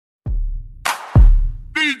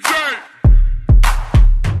DJ.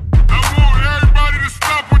 I want everybody to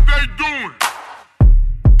stop what they doing.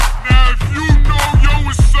 Now if you know yo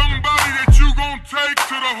is somebody that you gon' take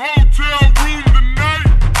to the hotel room tonight,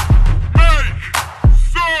 make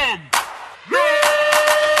some noise.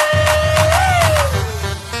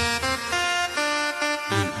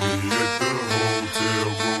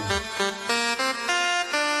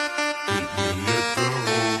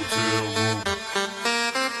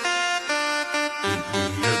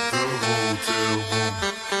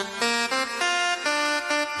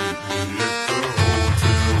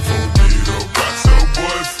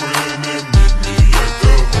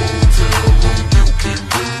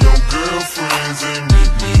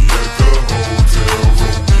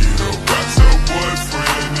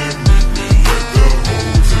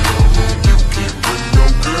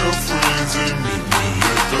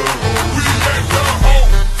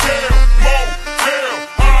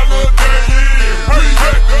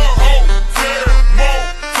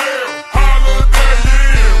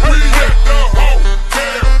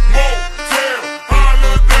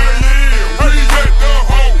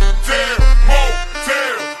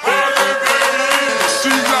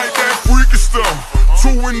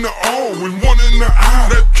 In the O and one in the I,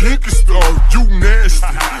 that kinky stuff, you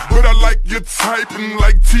nasty. But I like your type and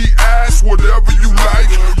like T-ass, whatever you like.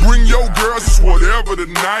 Bring your girls, it's whatever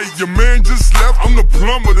tonight. Your man just left, I'm the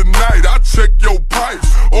plumber tonight. I check your pipes,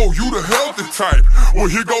 oh you the healthy type. Well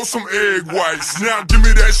here goes some egg whites. Now give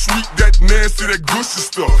me that sweet, that nasty, that gushy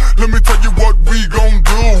stuff. Let me tell you what we gon'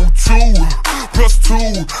 do. 2 plus 2,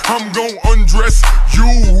 I'm gon' undress you.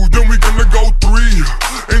 Then we gonna go 3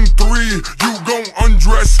 and 3, you gon'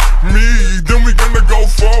 undress me. Then we gonna go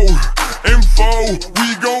 4 and 4,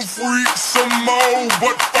 we gon' freak some more.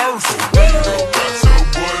 But first, we gon' got your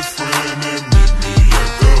boyfriend and meet me at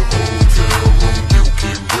the hotel room. You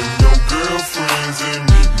can bring your girlfriends and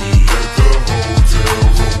meet me at the hotel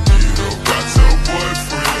room. We gon' got your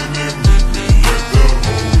boyfriend and meet me at the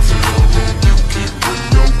hotel room. You can bring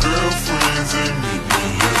your girlfriends and meet me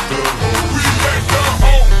at the hotel room. We at the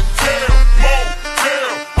hotel, motel,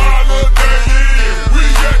 Holiday Inn. We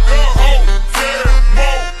at the hotel,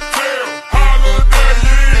 motel, Holiday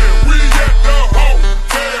Inn. We at the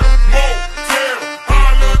hotel, motel,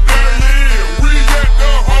 Holiday Inn. We at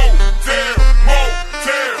the hotel,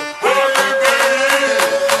 motel, Holiday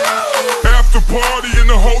Inn. After party in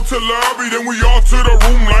the hotel lobby, then we off to the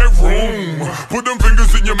room like room. Put them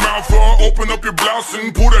fingers in your mouth or open up your blouse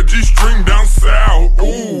and pull that G-string down south.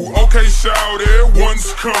 Ooh, okay, shout it.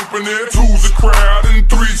 1's company, 2's a crowd, and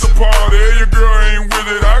 3's a party. Your girl ain't with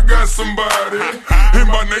it, I got somebody. And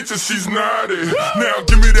by nature, she's naughty. Now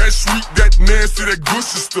give me that sweet, that nasty, that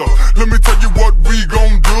gushy stuff. Let me tell you what we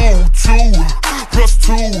gon' do. 2 plus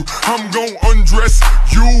 2, I'm gon' undress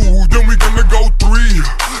you.